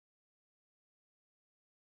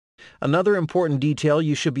Another important detail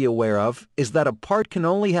you should be aware of is that a part can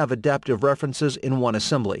only have adaptive references in one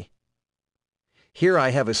assembly. Here I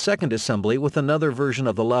have a second assembly with another version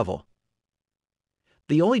of the level.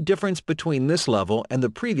 The only difference between this level and the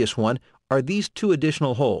previous one are these two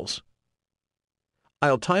additional holes.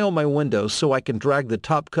 I'll tile my windows so I can drag the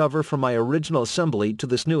top cover from my original assembly to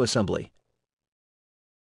this new assembly.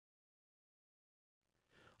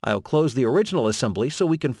 I'll close the original assembly so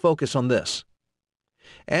we can focus on this.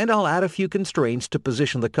 And I'll add a few constraints to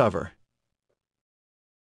position the cover.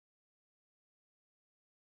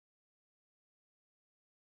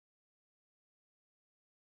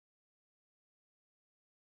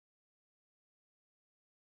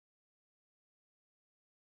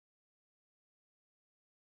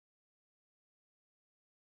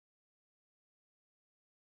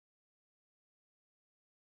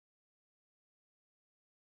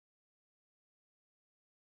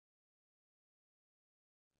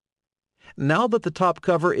 Now that the top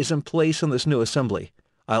cover is in place in this new assembly,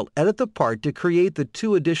 I'll edit the part to create the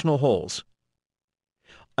two additional holes.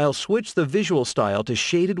 I'll switch the visual style to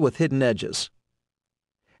shaded with hidden edges.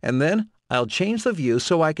 And then I'll change the view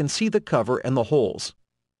so I can see the cover and the holes.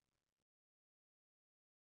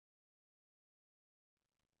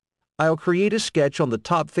 I'll create a sketch on the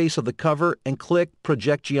top face of the cover and click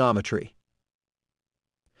Project Geometry.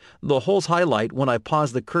 The holes highlight when I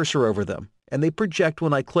pause the cursor over them, and they project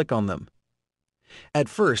when I click on them. At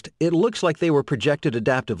first, it looks like they were projected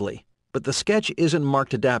adaptively, but the sketch isn't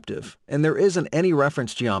marked adaptive, and there isn't any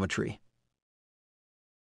reference geometry.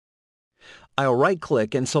 I'll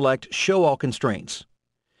right-click and select Show All Constraints.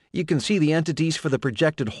 You can see the entities for the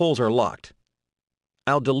projected holes are locked.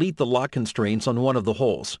 I'll delete the lock constraints on one of the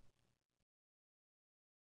holes.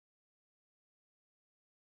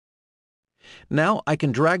 Now I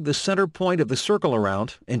can drag the center point of the circle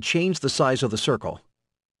around and change the size of the circle.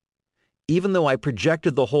 Even though I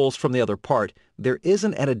projected the holes from the other part, there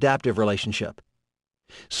isn't an adaptive relationship.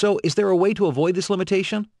 So is there a way to avoid this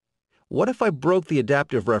limitation? What if I broke the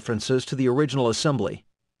adaptive references to the original assembly?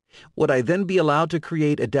 Would I then be allowed to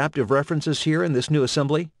create adaptive references here in this new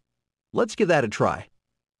assembly? Let's give that a try.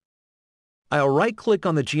 I'll right-click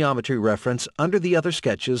on the geometry reference under the other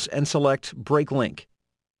sketches and select Break Link.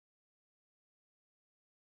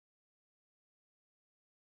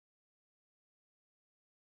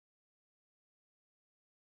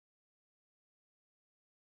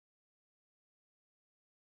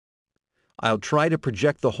 I'll try to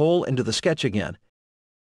project the hole into the sketch again,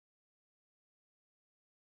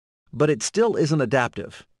 but it still isn't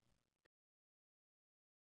adaptive.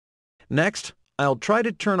 Next, I'll try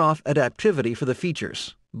to turn off adaptivity for the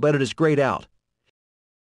features, but it is grayed out.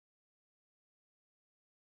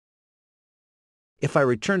 If I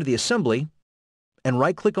return to the assembly and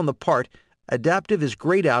right-click on the part, adaptive is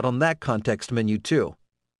grayed out on that context menu too.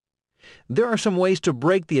 There are some ways to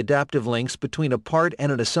break the adaptive links between a part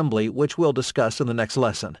and an assembly which we'll discuss in the next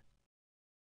lesson.